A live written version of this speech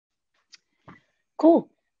Cool.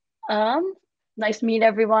 Um, Nice to meet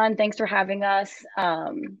everyone. Thanks for having us.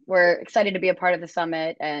 We're excited to be a part of the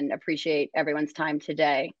summit and appreciate everyone's time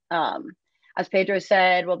today. As Pedro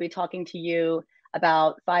said, we'll be talking to you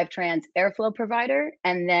about Fivetran's Airflow provider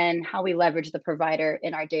and then how we leverage the provider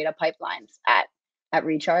in our data pipelines at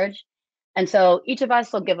Recharge. And so each of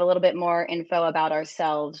us will give a little bit more info about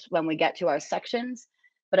ourselves when we get to our sections,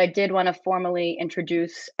 but I did want to formally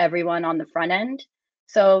introduce everyone on the front end.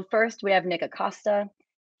 So first we have Nick Acosta.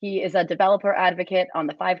 He is a developer advocate on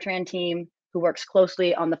the Fivetran team who works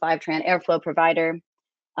closely on the Fivetran Airflow provider.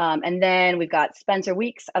 And then we've got Spencer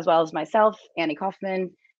Weeks, as well as myself, Annie Kaufman,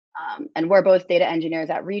 and we're both data engineers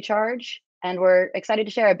at Recharge. And we're excited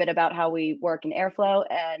to share a bit about how we work in Airflow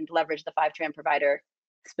and leverage the Fivetran provider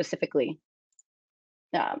specifically.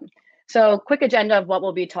 So quick agenda of what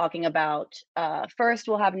we'll be talking about. First,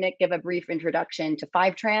 we'll have Nick give a brief introduction to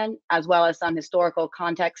Fivetran, as well as some historical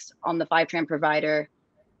context on the Fivetran provider.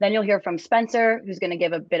 Then you'll hear from Spencer, who's going to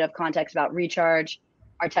give a bit of context about Recharge,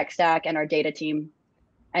 our tech stack, and our data team.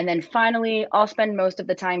 And then finally, I'll spend most of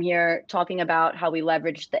the time here talking about how we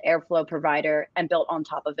leverage the Airflow provider and built on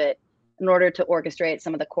top of it in order to orchestrate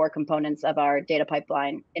some of the core components of our data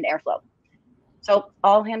pipeline in Airflow. So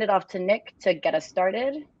I'll hand it off to Nick to get us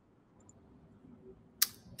started.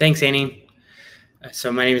 Thanks, Annie.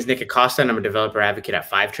 So my name is Nick Acosta, and I'm a developer advocate at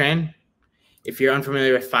Fivetran. If you're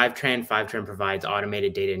unfamiliar with Fivetran, Fivetran provides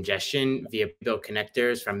automated data ingestion via built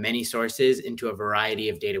connectors from many sources into a variety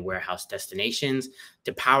of data warehouse destinations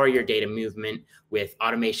to power your data movement with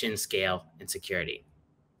automation, scale, and security.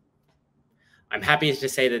 I'm happy to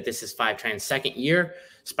say that this is Fivetran's second year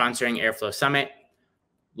sponsoring Airflow Summit.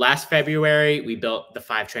 Last February, we built the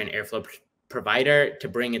Fivetran Airflow provider to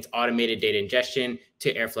bring its automated data ingestion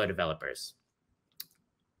to Airflow developers.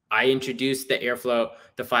 I introduced the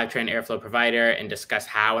Fivetran Airflow provider and discussed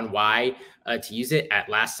how and why to use it at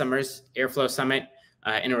last summer's Airflow Summit.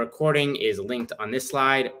 And a recording is linked on this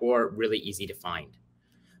slide or really easy to find.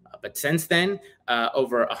 But since then,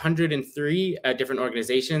 over 103 different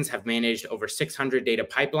organizations have managed over 600 data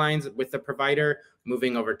pipelines with the provider,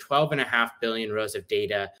 moving over 12.5 billion rows of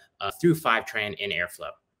data through Fivetran in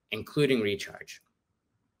Airflow, including Recharge.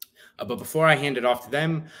 But before I hand it off to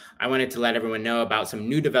them, I wanted to let everyone know about some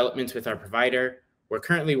new developments with our provider. We're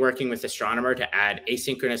currently working with Astronomer to add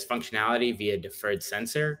asynchronous functionality via deferred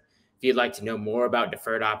sensor. If you'd like to know more about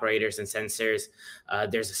deferred operators and sensors,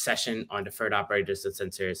 there's a session on deferred operators and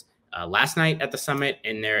sensors last night at the summit,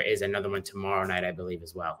 and there is another one tomorrow night, I believe,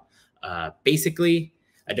 as well. Basically,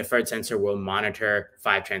 a deferred sensor will monitor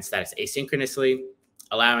Fivetran status asynchronously,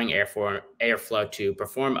 allowing Airflow to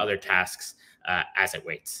perform other tasks as it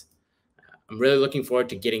waits. I'm really looking forward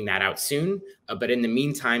to getting that out soon. But in the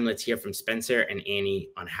meantime, let's hear from Spencer and Annie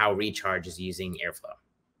on how Recharge is using Airflow.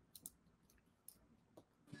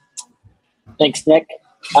 Thanks, Nick.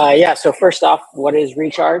 Yeah, so first off, what is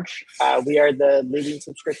Recharge? We are the leading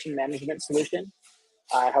subscription management solution,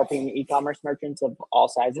 helping e-commerce merchants of all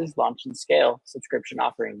sizes launch and scale subscription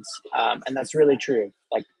offerings. And that's really true.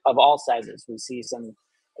 Like, of all sizes, we see some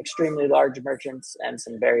extremely large merchants and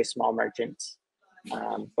some very small merchants.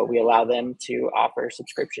 But we allow them to offer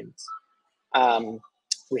subscriptions.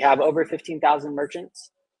 We have over 15,000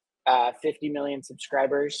 merchants, 50 million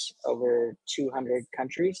subscribers, over 200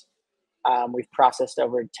 countries. We've processed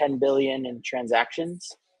over 10 billion in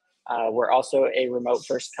transactions. We're also a remote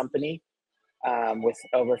first company with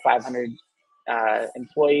over 500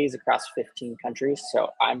 employees across 15 countries.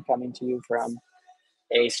 So I'm coming to you from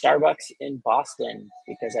a Starbucks in Boston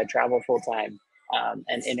because I travel full time.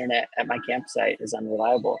 And internet at my campsite is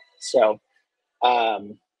unreliable. So,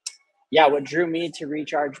 yeah, what drew me to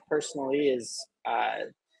Recharge personally is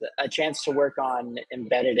a chance to work on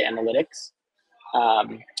embedded analytics.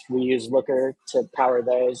 We use Looker to power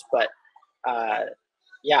those, but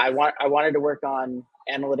yeah, I wanted to work on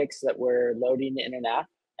analytics that were loading in and out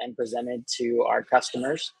and presented to our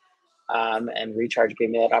customers, and Recharge gave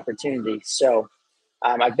me that opportunity. So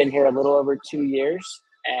I've been here a little over 2 years.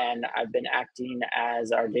 And I've been acting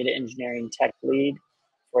as our data engineering tech lead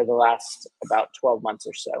for the last about 12 months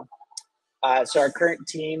or so. So our current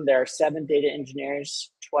team, there are 7 data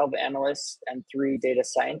engineers, 12 analysts, and 3 data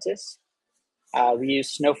scientists. We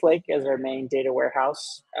use Snowflake as our main data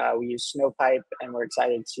warehouse. We use Snowpipe, and we're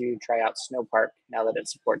excited to try out Snowpark now that it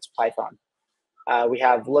supports Python. We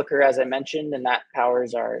have Looker, as I mentioned, and that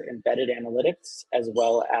powers our embedded analytics, as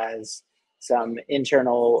well as some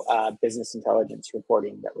internal business intelligence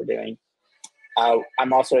reporting that we're doing.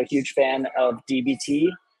 I'm also a huge fan of dbt.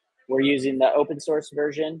 We're using the open source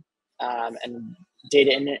version, and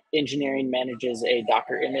data engineering manages a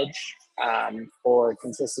Docker image for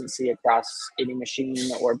consistency across any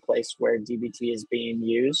machine or place where DBT is being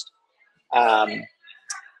used.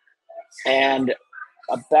 And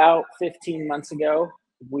about 15 months ago,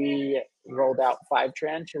 we rolled out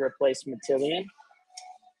Fivetran to replace Matillion.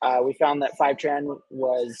 We found that Fivetran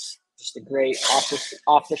was just a great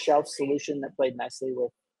off-the-shelf solution that played nicely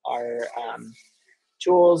with our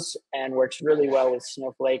tools and works really well with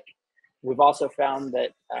Snowflake. We've also found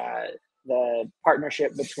that the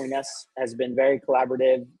partnership between us has been very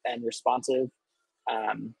collaborative and responsive.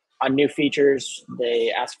 On new features,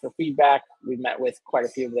 they ask for feedback. We've met with quite a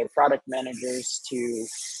few of their product managers to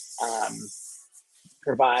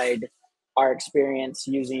provide our experience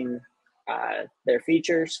using their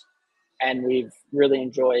features. And we've really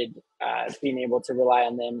enjoyed being able to rely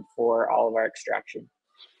on them for all of our extraction.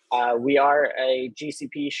 We are a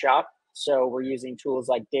GCP shop, so we're using tools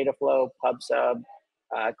like Dataflow, PubSub,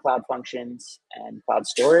 Cloud Functions, and Cloud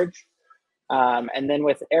Storage. And then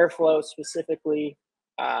with Airflow specifically,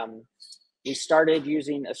 we started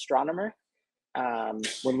using Astronomer.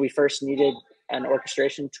 When we first needed an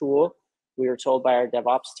orchestration tool, we were told by our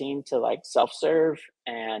DevOps team to like self-serve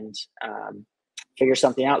and figure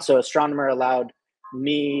something out. So Astronomer allowed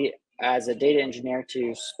me as a data engineer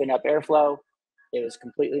to spin up Airflow. It was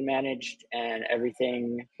completely managed and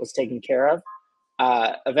everything was taken care of.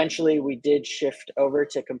 Eventually, we did shift over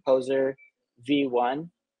to Composer V1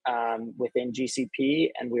 within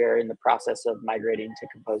GCP, and we are in the process of migrating to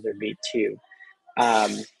Composer V2.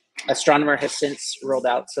 Astronomer has since rolled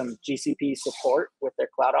out some GCP support with their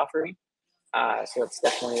cloud offering, so it's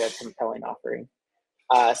definitely a compelling offering.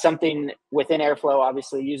 Something within Airflow,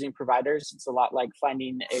 obviously using providers, it's a lot like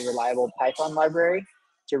finding a reliable Python library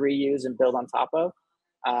to reuse and build on top of.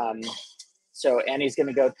 So Annie's going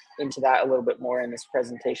to go into that a little bit more in this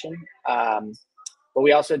presentation. But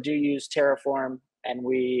we also do use Terraform, and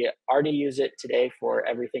we already use it today for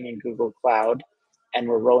everything in Google Cloud, and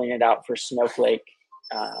we're rolling it out for Snowflake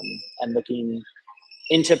and looking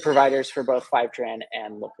into providers for both Fivetran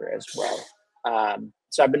and Looker as well.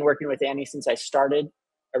 So I've been working with Annie since I started.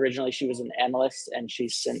 Originally, she was an analyst, and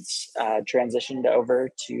she's since transitioned over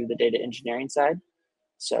to the data engineering side.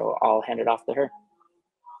 So I'll hand it off to her.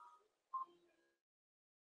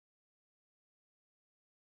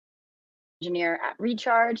 Engineer at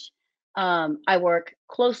Recharge. I work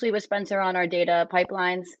closely with Spencer on our data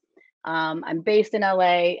pipelines. I'm based in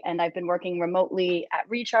LA, and I've been working remotely at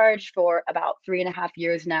Recharge for about 3.5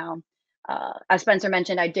 years now. As Spencer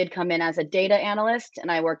mentioned, I did come in as a data analyst,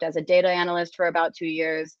 and I worked as a data analyst for about 2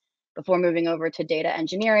 years before moving over to data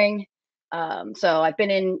engineering. So I've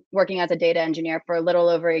been working as a data engineer for a little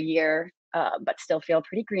over a year, but still feel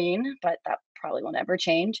pretty green, but that probably will never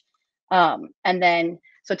change.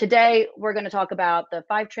 So today we're going to talk about the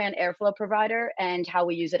Fivetran Airflow provider and how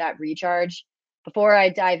we use it at Recharge. Before I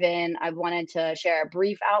dive in, I wanted to share a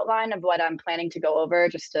brief outline of what I'm planning to go over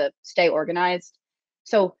just to stay organized.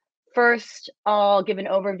 So first, I'll give an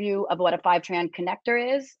overview of what a Fivetran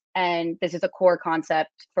connector is, and this is a core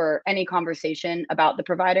concept for any conversation about the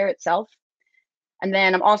provider itself. And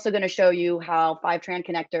then I'm also going to show you how Fivetran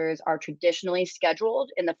connectors are traditionally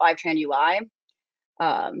scheduled in the Fivetran UI.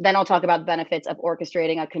 Then I'll talk about the benefits of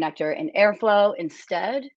orchestrating a connector in Airflow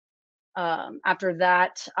instead. After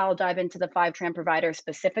that, I'll dive into the Fivetran provider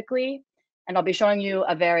specifically, and I'll be showing you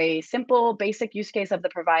a very simple, basic use case of the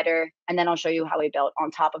provider, and then I'll show you how we built on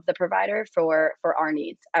top of the provider for our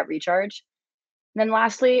needs at Recharge. And then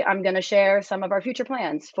lastly, I'm going to share some of our future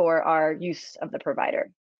plans for our use of the provider.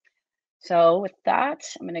 So with that,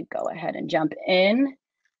 I'm going to go ahead and jump in.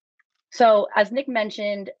 So as Nick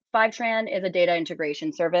mentioned, Fivetran is a data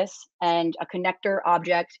integration service, and a connector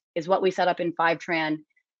object is what we set up in Fivetran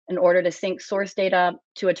in order to sync source data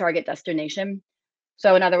to a target destination.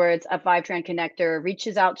 So in other words, a Fivetran connector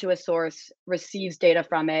reaches out to a source, receives data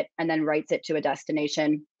from it, and then writes it to a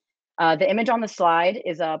destination. The image on the slide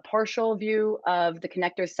is a partial view of the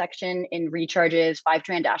connectors section in Recharge's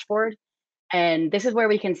Fivetran dashboard. And this is where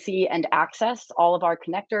we can see and access all of our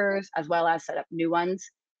connectors as well as set up new ones.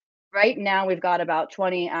 Right now, we've got about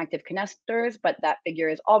 20 active connectors, but that figure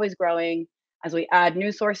is always growing as we add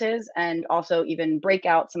new sources and also even break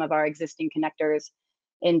out some of our existing connectors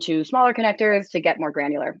into smaller connectors to get more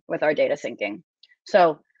granular with our data syncing.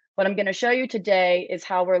 So what I'm going to show you today is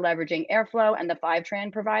how we're leveraging Airflow and the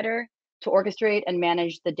Fivetran provider to orchestrate and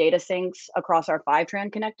manage the data syncs across our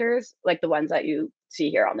Fivetran connectors, like the ones that you see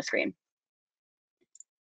here on the screen.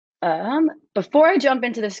 Before I jump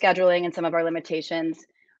into the scheduling and some of our limitations,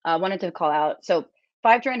 I wanted to call out, so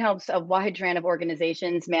Fivetran helps a wide range of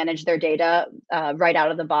organizations manage their data right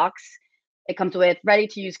out of the box. It comes with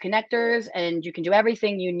ready-to-use connectors, and you can do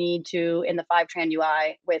everything you need to in the Fivetran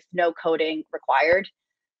UI with no coding required.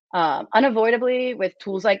 Unavoidably, with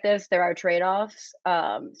tools like this, there are trade-offs.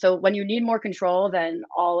 So when you need more control than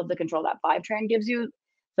all of the control that Fivetran gives you,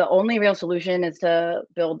 the only real solution is to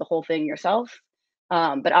build the whole thing yourself.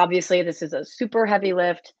 But obviously, this is a super heavy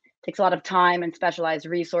lift, takes a lot of time and specialized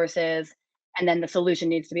resources, and then the solution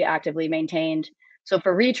needs to be actively maintained. So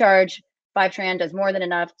for Recharge, Fivetran does more than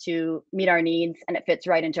enough to meet our needs, and it fits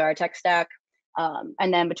right into our tech stack.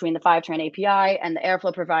 And then between the Fivetran API and the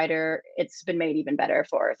Airflow provider, it's been made even better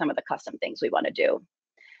for some of the custom things we want to do.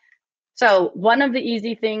 So one of the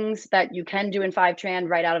easy things that you can do in Fivetran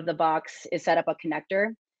right out of the box is set up a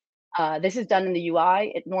connector. This is done in the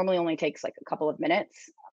UI. It normally only takes like a couple of minutes.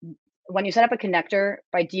 When you set up a connector,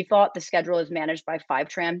 by default, the schedule is managed by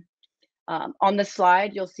Fivetran. On the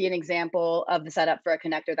slide, you'll see an example of the setup for a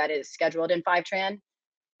connector that is scheduled in Fivetran.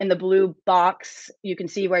 In the blue box, you can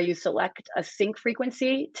see where you select a sync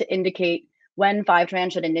frequency to indicate when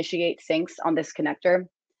Fivetran should initiate syncs on this connector.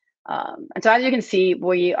 And so as you can see,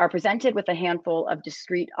 we are presented with a handful of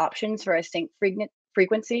discrete options for a sync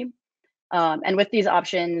frequency. And with these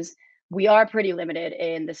options, we are pretty limited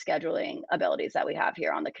in the scheduling abilities that we have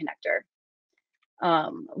here on the connector.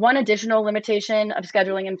 One additional limitation of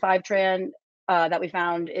scheduling in Fivetran that we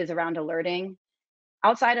found is around alerting.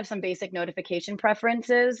 Outside of some basic notification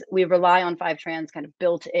preferences, we rely on Fivetran's kind of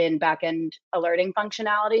built-in backend alerting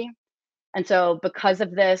functionality. And so because of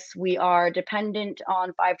this, we are dependent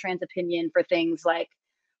on Fivetran's opinion for things like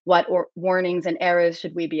what warnings and errors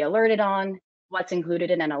should we be alerted on, what's included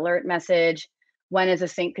in an alert message, when is a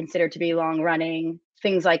sync considered to be long running,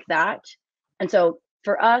 things like that. And so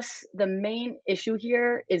for us, the main issue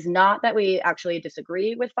here is not that we actually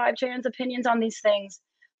disagree with Fivetran's opinions on these things,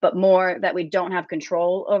 but more that we don't have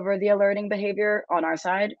control over the alerting behavior on our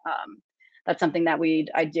side. That's something that we'd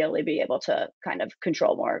ideally be able to kind of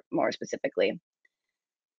control more specifically.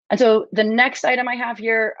 And so the next item I have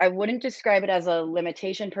here, I wouldn't describe it as a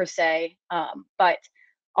limitation per se, but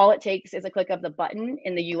all it takes is a click of the button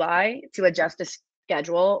in the UI to adjust a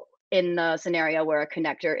schedule in the scenario where a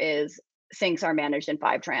connector syncs are managed in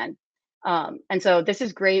Fivetran. And so this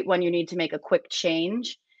is great when you need to make a quick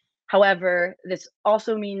change. However, this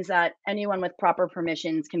also means that anyone with proper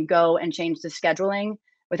permissions can go and change the scheduling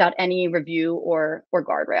without any review or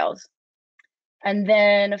guardrails. And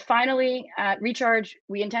then finally, at Recharge,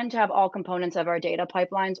 we intend to have all components of our data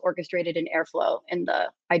pipelines orchestrated in Airflow in the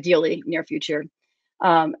ideally near future.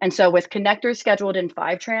 And so with connectors scheduled in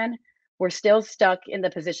Fivetran, we're still stuck in the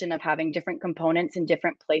position of having different components in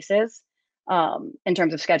different places in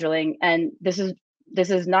terms of scheduling. And this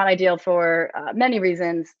is not ideal for many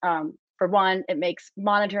reasons. For one, it makes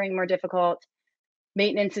monitoring more difficult.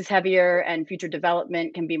 Maintenance is heavier and future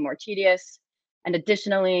development can be more tedious. And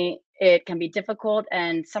additionally, it can be difficult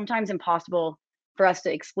and sometimes impossible for us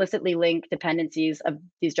to explicitly link dependencies of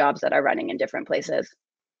these jobs that are running in different places.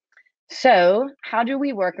 So how do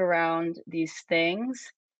we work around these things?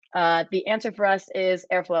 The answer for us is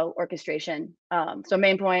Airflow orchestration. So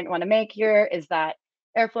main point I want to make here is that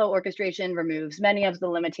Airflow orchestration removes many of the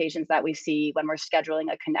limitations that we see when we're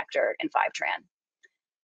scheduling a connector in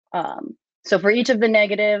Fivetran. So for each of the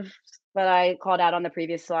negatives that I called out on the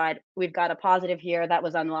previous slide, we've got a positive here that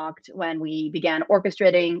was unlocked when we began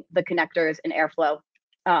orchestrating the connectors in Airflow.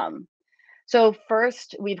 So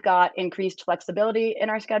first, we've got increased flexibility in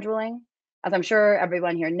our scheduling. As I'm sure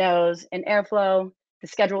everyone here knows, in Airflow, the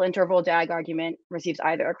schedule interval DAG argument receives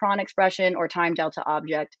either a cron expression or time delta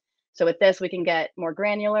object. So with this, we can get more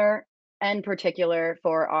granular and particular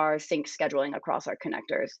for our sync scheduling across our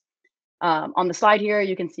connectors. On the slide here,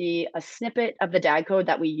 you can see a snippet of the DAG code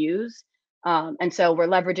that we use. And so we're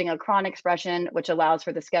leveraging a cron expression, which allows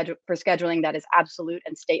for scheduling that is absolute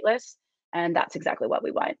and stateless. And that's exactly what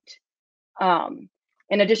we want.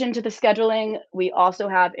 In addition to the scheduling, we also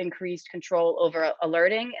have increased control over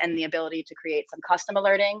alerting and the ability to create some custom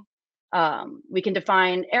alerting. We can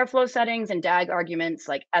define Airflow settings and DAG arguments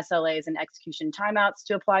like SLAs and execution timeouts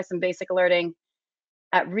to apply some basic alerting.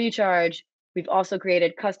 At Recharge, we've also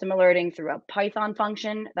created custom alerting through a Python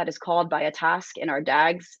function that is called by a task in our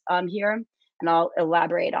DAGs here, and I'll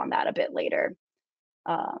elaborate on that a bit later.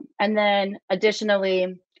 And then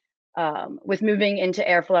additionally, with moving into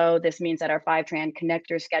Airflow, this means that our Fivetran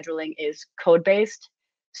connector scheduling is code-based.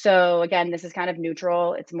 So again, this is kind of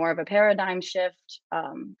neutral. It's more of a paradigm shift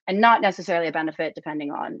and not necessarily a benefit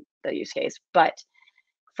depending on the use case. But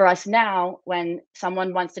for us now, when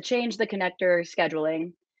someone wants to change the connector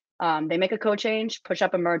scheduling, they make a code change, push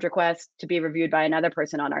up a merge request to be reviewed by another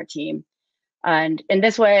person on our team. And in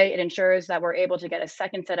this way, it ensures that we're able to get a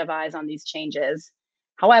second set of eyes on these changes.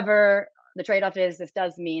 However, the trade-off is this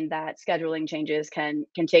does mean that scheduling changes can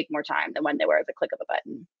take more time than when they were at the click of a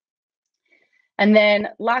button. And then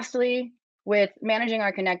lastly, with managing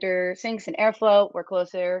our connector syncs and Airflow, we're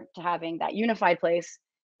closer to having that unified place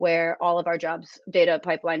where all of our jobs, data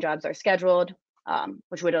pipeline jobs, are scheduled,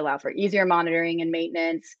 which would allow for easier monitoring and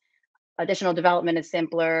maintenance. Additional development is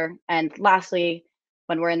simpler. And lastly,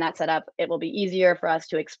 when we're in that setup, it will be easier for us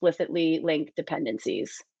to explicitly link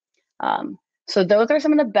dependencies. So those are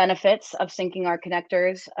some of the benefits of syncing our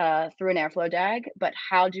connectors through an Airflow DAG, but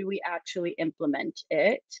how do we actually implement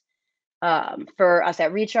it? For us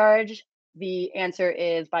at Recharge, the answer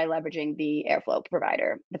is by leveraging the Airflow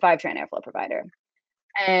provider, the Fivetran Airflow provider.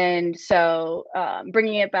 And so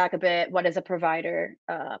bringing it back a bit, what is a provider?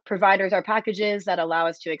 Providers are packages that allow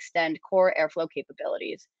us to extend core Airflow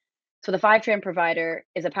capabilities. So the Fivetran provider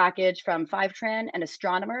is a package from Fivetran and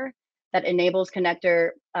Astronomer that enables connector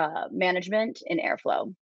management in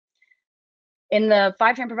Airflow. In the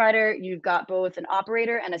Fivetran provider, you've got both an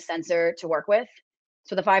operator and a sensor to work with.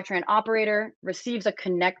 So the Fivetran operator receives a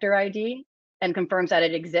connector ID and confirms that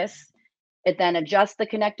it exists. It then adjusts the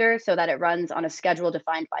connector so that it runs on a schedule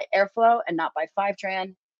defined by Airflow and not by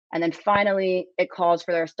Fivetran. And then finally, it calls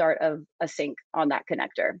for the start of a sync on that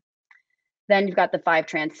connector. Then you've got the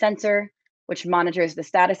Fivetran sensor, which monitors the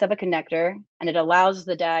status of a connector, and it allows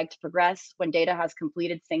the DAG to progress when data has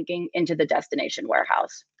completed syncing into the destination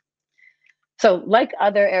warehouse. So like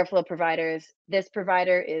other Airflow providers, this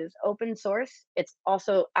provider is open source. It's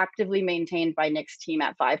also actively maintained by Nick's team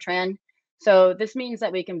at Fivetran. So this means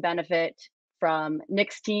that we can benefit from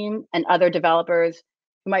Nick's team and other developers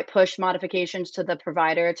who might push modifications to the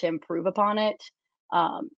provider to improve upon it.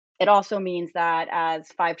 It also means that as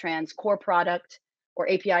Fivetran's core product or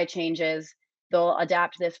API changes, they'll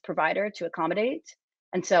adapt this provider to accommodate.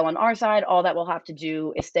 And so on our side, all that we'll have to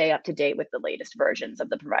do is stay up to date with the latest versions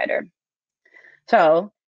of the provider.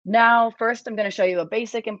 So now first I'm going to show you a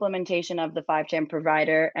basic implementation of the Fivetran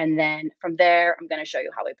provider. And then from there, I'm going to show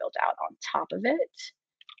you how we built out on top of it.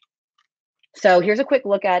 So here's a quick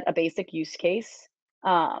look at a basic use case.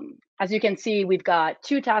 As you can see, we've got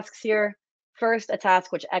two tasks here. First, a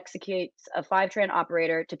task which executes a Fivetran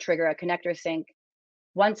operator to trigger a connector sync.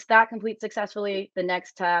 Once that completes successfully, the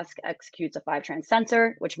next task executes a Fivetran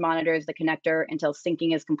sensor, which monitors the connector until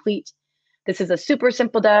syncing is complete. This is a super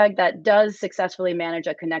simple DAG that does successfully manage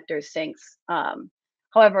a connector's syncs.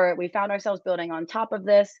 However, we found ourselves building on top of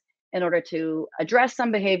this in order to address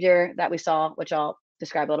some behavior that we saw, which I'll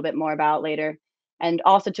describe a little bit more about later, and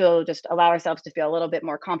also to just allow ourselves to feel a little bit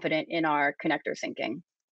more confident in our connector syncing.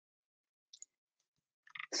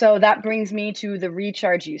 So that brings me to the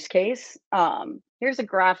Recharge use case. Here's a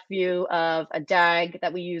graph view of a DAG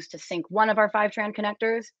that we use to sync one of our Fivetran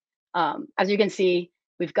connectors. As you can see,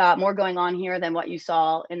 we've got more going on here than what you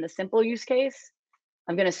saw in the simple use case.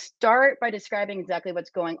 I'm going to start by describing exactly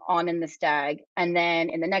what's going on in this DAG. And then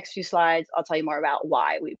in the next few slides, I'll tell you more about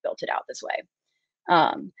why we built it out this way.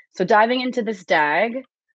 So diving into this DAG,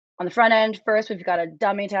 on the front end, first, we've got a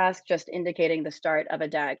dummy task just indicating the start of a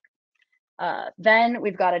DAG. Then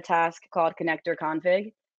we've got a task called connector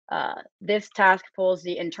config. This task pulls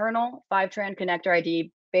the internal Fivetran connector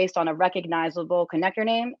ID based on a recognizable connector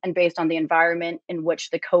name and based on the environment in which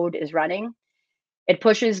the code is running. It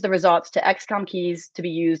pushes the results to XCOM keys to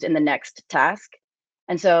be used in the next task.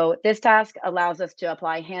 And so this task allows us to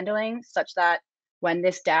apply handling such that when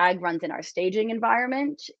this DAG runs in our staging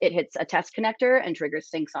environment, it hits a test connector and triggers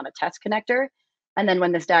syncs on a test connector. And then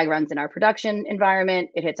when this DAG runs in our production environment,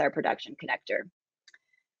 it hits our production connector.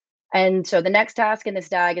 And so the next task in this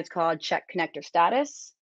DAG is called check connector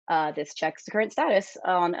status. This checks the current status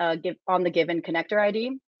on the given connector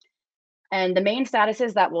ID. And the main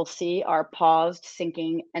statuses that we'll see are paused,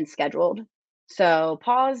 syncing, and scheduled. So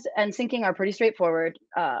paused and syncing are pretty straightforward.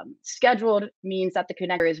 Scheduled means that the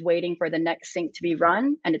connector is waiting for the next sync to be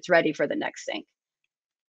run and it's ready for the next sync.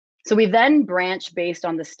 So we then branch based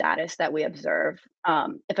on the status that we observe.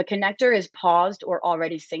 If a connector is paused or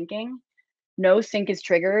already syncing, no sync is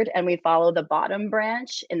triggered and we follow the bottom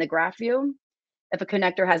branch in the graph view. If a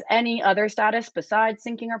connector has any other status besides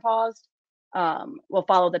syncing or paused, we'll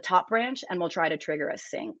follow the top branch and we'll try to trigger a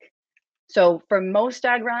sync. So for most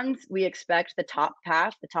DAG runs, we expect the top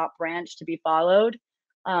path, the top branch to be followed.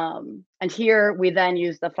 And here we then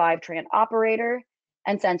use the Fivetran operator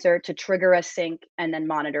and sensor to trigger a sync and then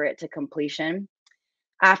monitor it to completion.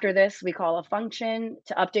 After this, we call a function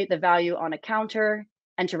to update the value on a counter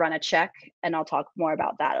and to run a check. And I'll talk more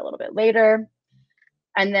about that a little bit later.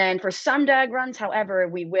 And then for some DAG runs, however,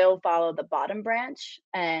 we will follow the bottom branch.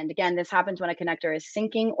 And again, this happens when a connector is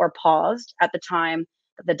syncing or paused at the time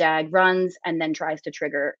that the DAG runs and then tries to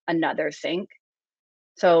trigger another sync.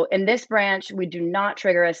 So in this branch, we do not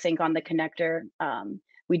trigger a sync on the connector.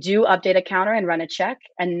 We do update a counter and run a check,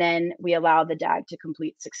 and then we allow the DAG to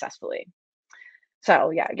complete successfully.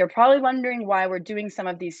 So yeah, you're probably wondering why we're doing some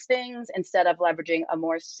of these things instead of leveraging a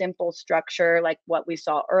more simple structure like what we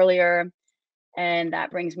saw earlier. And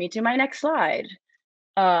that brings me to my next slide.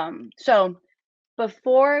 So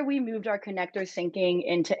before we moved our connector syncing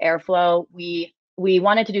into Airflow, we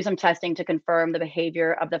wanted to do some testing to confirm the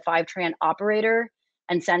behavior of the Fivetran operator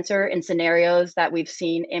and sensor in scenarios that we've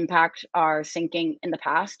seen impact our syncing in the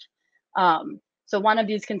past. So one of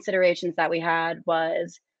these considerations that we had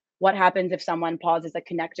was what happens if someone pauses a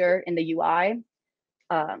connector in the UI.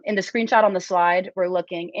 In the screenshot on the slide, we're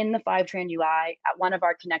looking in the Fivetran UI at one of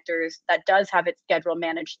our connectors that does have its schedule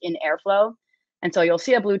managed in Airflow. And so you'll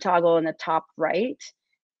see a blue toggle in the top right.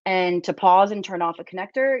 And to pause and turn off a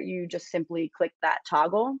connector, you just simply click that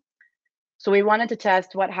toggle. So we wanted to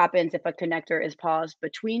test what happens if a connector is paused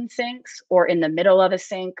between syncs or in the middle of a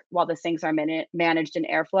sync while the syncs are managed in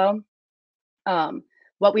Airflow.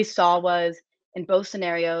 What we saw was in both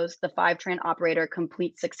scenarios, the Fivetran operator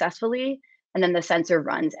completes successfully, and then the sensor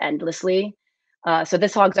runs endlessly. So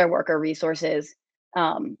this hogs our worker resources.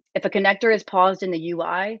 If a connector is paused in the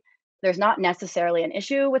UI, there's not necessarily an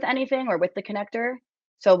issue with anything or with the connector.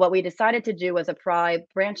 So what we decided to do was apply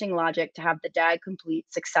branching logic to have the DAG complete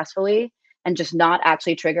successfully and just not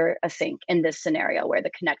actually trigger a sync in this scenario where the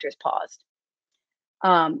connector is paused.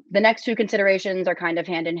 The next two considerations are kind of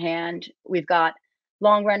hand in hand. We've got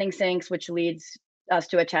long running syncs, which leads us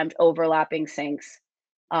to attempt overlapping syncs.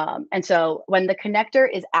 And so when the connector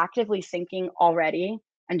is actively syncing already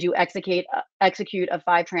and you execute a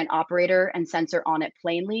Fivetran operator and sensor on it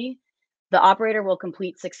plainly, the operator will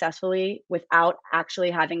complete successfully without actually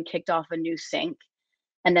having kicked off a new sync.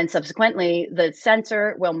 And then subsequently, the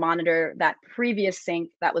sensor will monitor that previous sync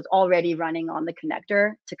that was already running on the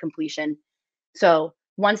connector to completion. So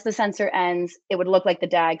once the sensor ends, it would look like the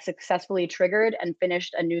DAG successfully triggered and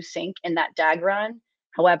finished a new sync in that DAG run.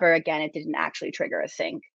 However, again, it didn't actually trigger a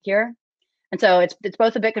sync here. And so it's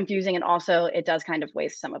both a bit confusing, and also it does kind of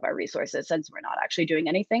waste some of our resources since we're not actually doing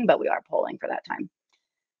anything, but we are polling for that time.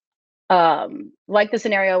 Like the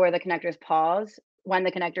scenario where the connector is paused, when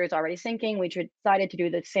the connector is already syncing, we decided to do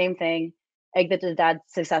the same thing, exit the DAG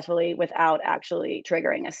successfully without actually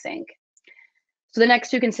triggering a sync. So the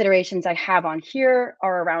next two considerations I have on here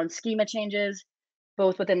are around schema changes,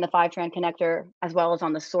 both within the Fivetran connector as well as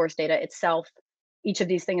on the source data itself. Each of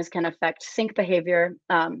these things can affect sync behavior.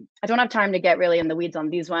 I don't have time to get really in the weeds on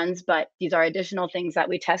these ones, but these are additional things that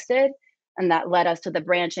we tested and that led us to the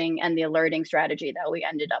branching and the alerting strategy that we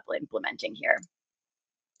ended up implementing here.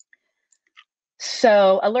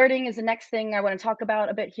 So alerting is the next thing I want to talk about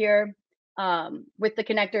a bit here. With the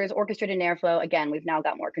connectors orchestrated in Airflow, again, we've now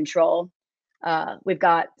got more control. We've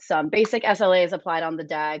got some basic SLAs applied on the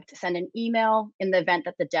DAG to send an email in the event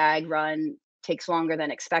that the DAG run takes longer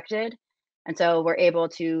than expected. And so we're able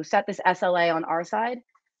to set this SLA on our side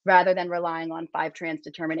rather than relying on Fivetran's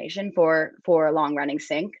determination for a long running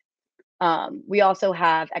sync. We also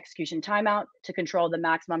have execution timeout to control the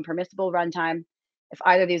maximum permissible runtime. If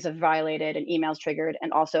either of these are violated, an email is triggered,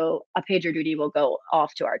 and also a pager duty will go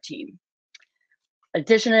off to our team.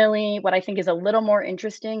 Additionally, what I think is a little more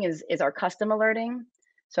interesting is our custom alerting.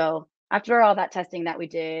 So after all that testing that we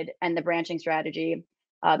did and the branching strategy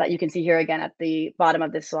that you can see here again at the bottom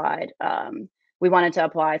of this slide, we wanted to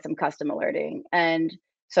apply some custom alerting. And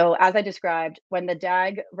so as I described, when the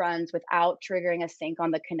DAG runs without triggering a sync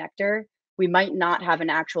on the connector, we might not have an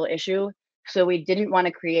actual issue. So we didn't want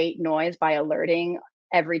to create noise by alerting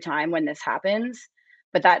every time when this happens.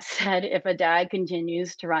 But that said, if a DAG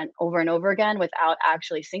continues to run over and over again without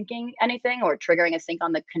actually syncing anything or triggering a sync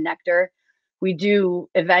on the connector, we do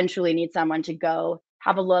eventually need someone to go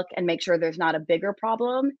have a look and make sure there's not a bigger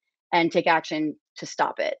problem and take action to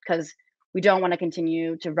stop it, because we don't want to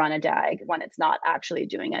continue to run a DAG when it's not actually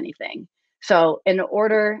doing anything. So in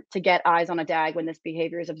order to get eyes on a DAG when this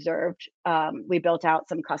behavior is observed, we built out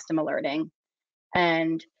some custom alerting.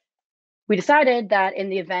 And we decided that in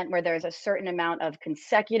the event where there's a certain amount of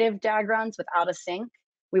consecutive DAG runs without a sync,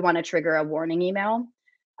 we want to trigger a warning email.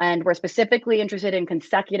 And we're specifically interested in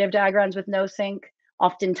consecutive DAG runs with no sync.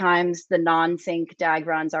 Oftentimes, the non-sync DAG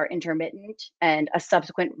runs are intermittent, and a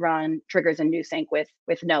subsequent run triggers a new sync with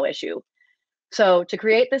no issue. So to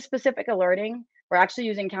create this specific alerting, we're actually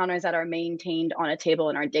using counters that are maintained on a table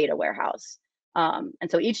in our data warehouse. And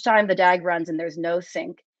so each time the DAG runs and there's no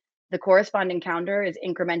sync, the corresponding counter is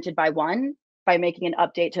incremented by 1 by making an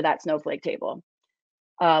update to that snowflake table.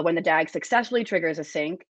 When the DAG successfully triggers a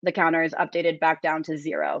sync, the counter is updated back down to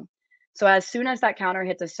 0. So as soon as that counter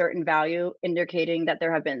hits a certain value, indicating that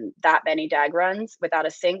there have been that many DAG runs without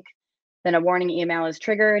a sync, then a warning email is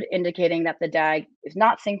triggered, indicating that the DAG is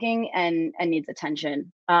not syncing and needs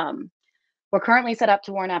attention. We're currently set up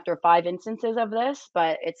to warn after 5 instances of this,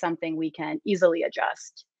 but it's something we can easily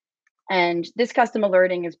adjust. And this custom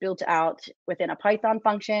alerting is built out within a Python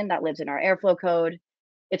function that lives in our Airflow code.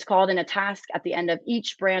 It's called in a task at the end of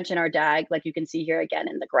each branch in our DAG, like you can see here again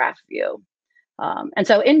in the graph view. And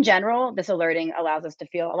so in general, this alerting allows us to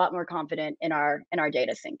feel a lot more confident in our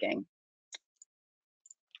data syncing.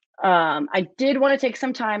 I did want to take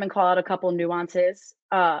some time and call out a couple nuances.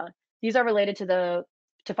 These are related to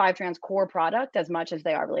Fivetran's core product as much as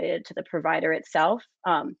they are related to the provider itself.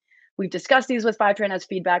 We've discussed these with Fivetran as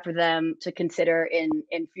feedback for them to consider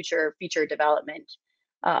in future feature development.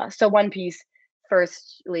 So one piece,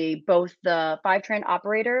 firstly, both the Fivetran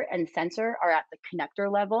operator and sensor are at the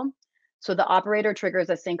connector level. So the operator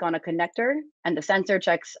triggers a sync on a connector and the sensor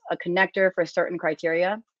checks a connector for certain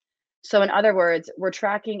criteria. So in other words, we're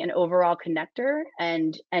tracking an overall connector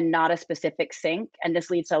and not a specific sync. And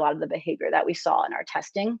this leads to a lot of the behavior that we saw in our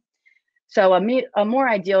testing. So a more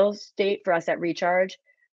ideal state for us at Recharge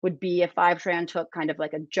would be if Fivetran took kind of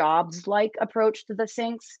like a jobs-like approach to the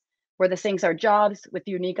syncs, where the syncs are jobs with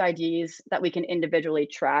unique IDs that we can individually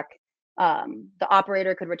track. The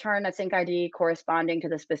operator could return a sync ID corresponding to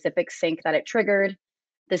the specific sync that it triggered.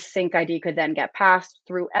 This sync ID could then get passed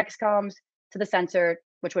through XComs to the sensor,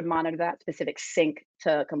 which would monitor that specific sync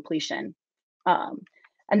to completion.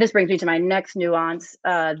 And this brings me to my next nuance.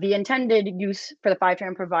 The intended use for the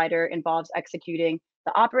Fivetran provider involves executing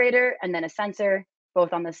the operator and then a sensor,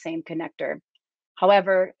 both on the same connector.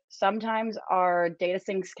 However, sometimes our data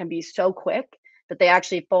syncs can be so quick that they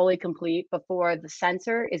actually fully complete before the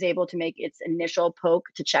sensor is able to make its initial poke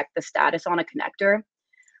to check the status on a connector.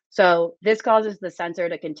 So this causes the sensor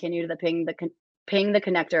to continue to ping the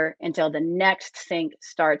connector until the next sync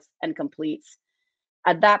starts and completes.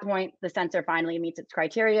 At that point, the sensor finally meets its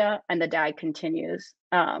criteria and the DAG continues.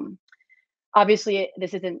 Obviously,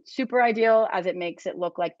 this isn't super ideal as it makes it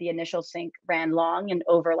look like the initial sync ran long and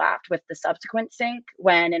overlapped with the subsequent sync,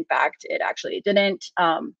 when in fact it actually didn't.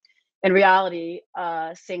 In reality,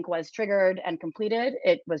 sync was triggered and completed.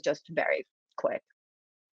 It was just very quick.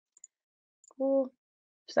 Cool.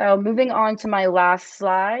 So moving on to my last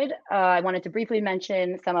slide, I wanted to briefly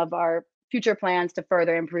mention some of our future plans to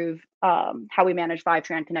further improve how we manage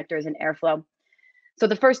Fivetran connectors in Airflow. So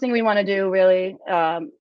the first thing we want to do really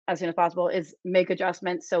as soon as possible is make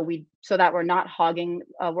adjustments so that we're not hogging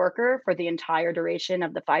a worker for the entire duration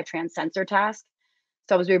of the Fivetran sensor task.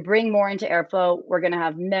 So as we bring more into Airflow, we're going to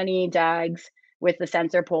have many DAGs with the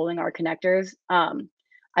sensor polling our connectors.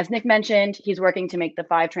 As Nick mentioned, he's working to make the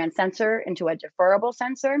Fivetran sensor into a deferrable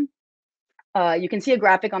sensor. You can see a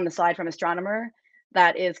graphic on the slide from Astronomer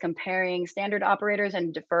that is comparing standard operators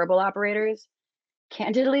and deferrable operators.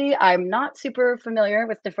 Candidly, I'm not super familiar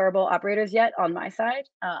with deferrable operators yet on my side.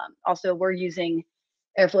 Also, we're using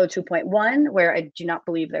Airflow 2.1, where I do not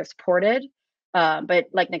believe they're supported. But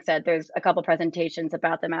like Nick said, there's a couple presentations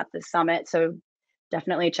about them at this summit, so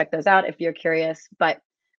definitely check those out if you're curious. But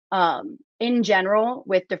in general,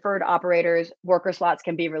 with deferred operators, worker slots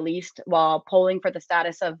can be released while polling for the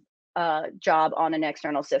status of a job on an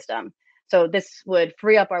external system. So this would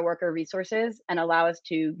free up our worker resources and allow us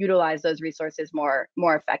to utilize those resources more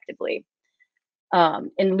effectively.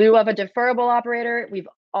 In lieu of a deferrable operator, we've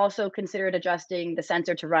also considered adjusting the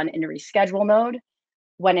sensor to run in reschedule mode.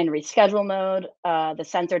 When in reschedule mode, the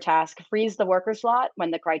sensor task frees the worker slot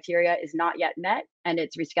when the criteria is not yet met and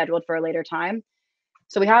it's rescheduled for a later time.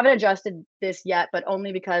 So we haven't adjusted this yet, but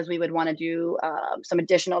only because we would want to do some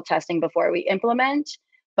additional testing before we implement.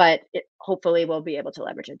 But hopefully we'll be able to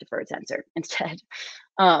leverage a deferred sensor instead.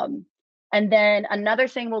 And then another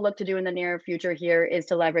thing we'll look to do in the near future here is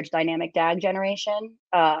to leverage dynamic DAG generation.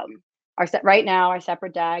 Right now, our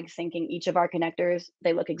separate DAGs syncing each of our connectors,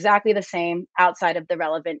 they look exactly the same outside of the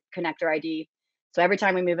relevant connector ID. So every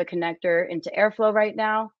time we move a connector into Airflow right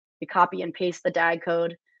now, we copy and paste the DAG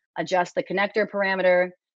code, adjust the connector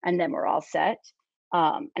parameter, and then we're all set.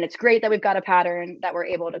 And it's great that we've got a pattern that we're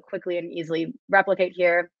able to quickly and easily replicate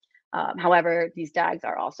here. However, these DAGs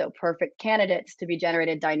are also perfect candidates to be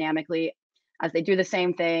generated dynamically, as they do the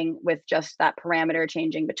same thing with just that parameter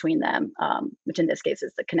changing between them, which in this case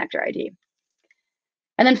is the connector ID.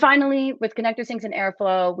 And then finally, with connector syncs in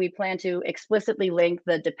Airflow, we plan to explicitly link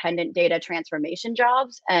the dependent data transformation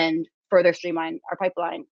jobs and further streamline our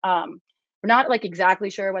pipeline. we're not like exactly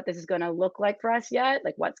sure what this is going to look like for us yet,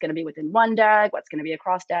 like what's going to be within one DAG, what's going to be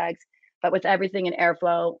across DAGs. But with everything in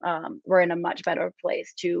Airflow, we're in a much better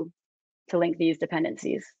place to link these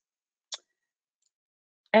dependencies.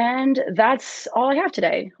 And that's all I have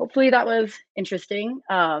today. Hopefully that was interesting.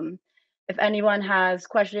 If anyone has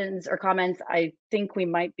questions or comments, I think we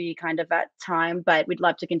might be kind of at time, but we'd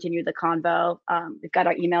love to continue the convo. We've got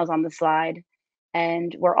our emails on the slide,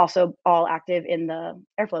 and we're also all active in the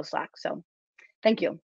Airflow Slack. So thank you.